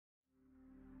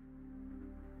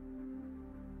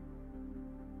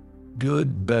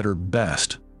good, better,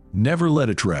 best. Never let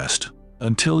it rest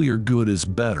until your good is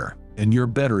better and your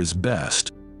better is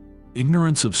best.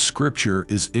 Ignorance of Scripture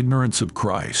is ignorance of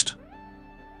Christ.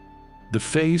 The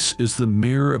face is the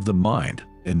mirror of the mind,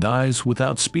 and eyes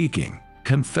without speaking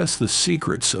confess the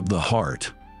secrets of the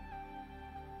heart.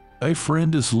 A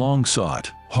friend is long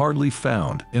sought, hardly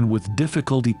found, and with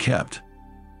difficulty kept.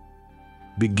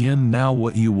 Begin now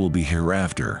what you will be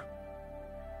hereafter.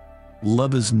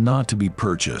 Love is not to be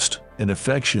purchased, and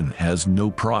affection has no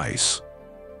price.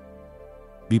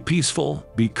 Be peaceful,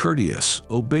 be courteous,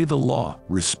 obey the law,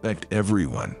 respect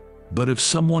everyone. But if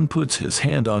someone puts his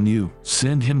hand on you,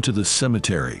 send him to the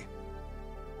cemetery.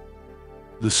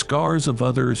 The scars of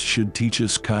others should teach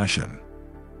us caution.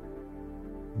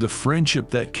 The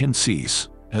friendship that can cease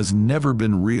has never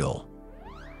been real.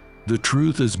 The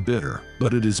truth is bitter,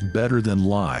 but it is better than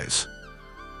lies.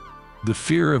 The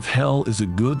fear of hell is a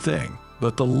good thing,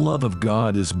 but the love of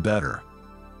God is better.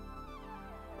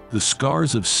 The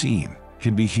scars of sin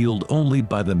can be healed only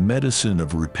by the medicine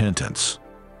of repentance.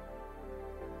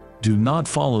 Do not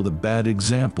follow the bad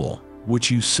example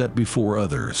which you set before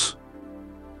others.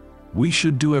 We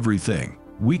should do everything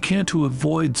we can to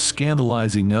avoid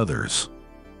scandalizing others.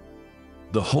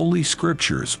 The Holy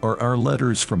Scriptures are our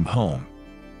letters from home.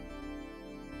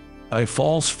 A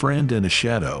false friend and a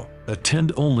shadow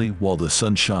attend only while the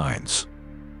sun shines.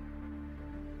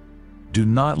 Do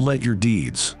not let your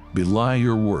deeds belie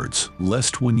your words,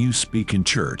 lest when you speak in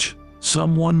church,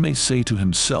 someone may say to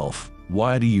himself,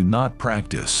 "Why do you not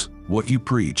practice what you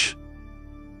preach?"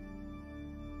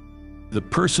 The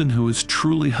person who is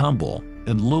truly humble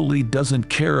and lowly doesn't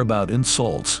care about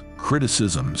insults,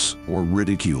 criticisms, or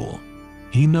ridicule.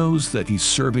 He knows that he's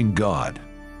serving God.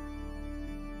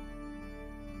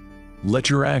 Let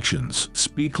your actions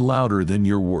speak louder than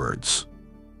your words.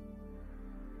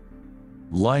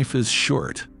 Life is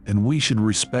short, and we should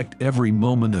respect every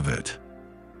moment of it.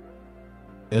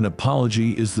 An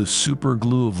apology is the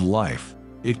superglue of life.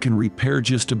 It can repair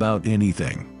just about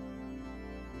anything.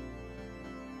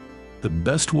 The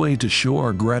best way to show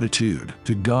our gratitude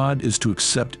to God is to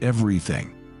accept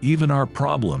everything, even our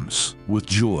problems, with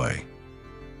joy.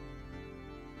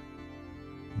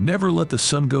 Never let the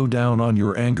sun go down on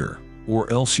your anger,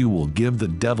 or else you will give the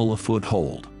devil a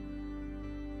foothold.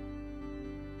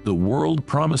 The world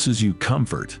promises you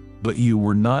comfort, but you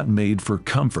were not made for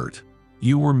comfort.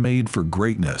 You were made for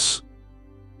greatness.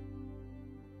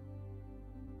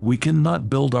 We cannot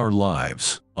build our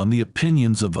lives on the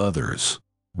opinions of others.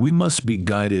 We must be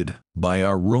guided by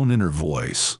our own inner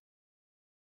voice.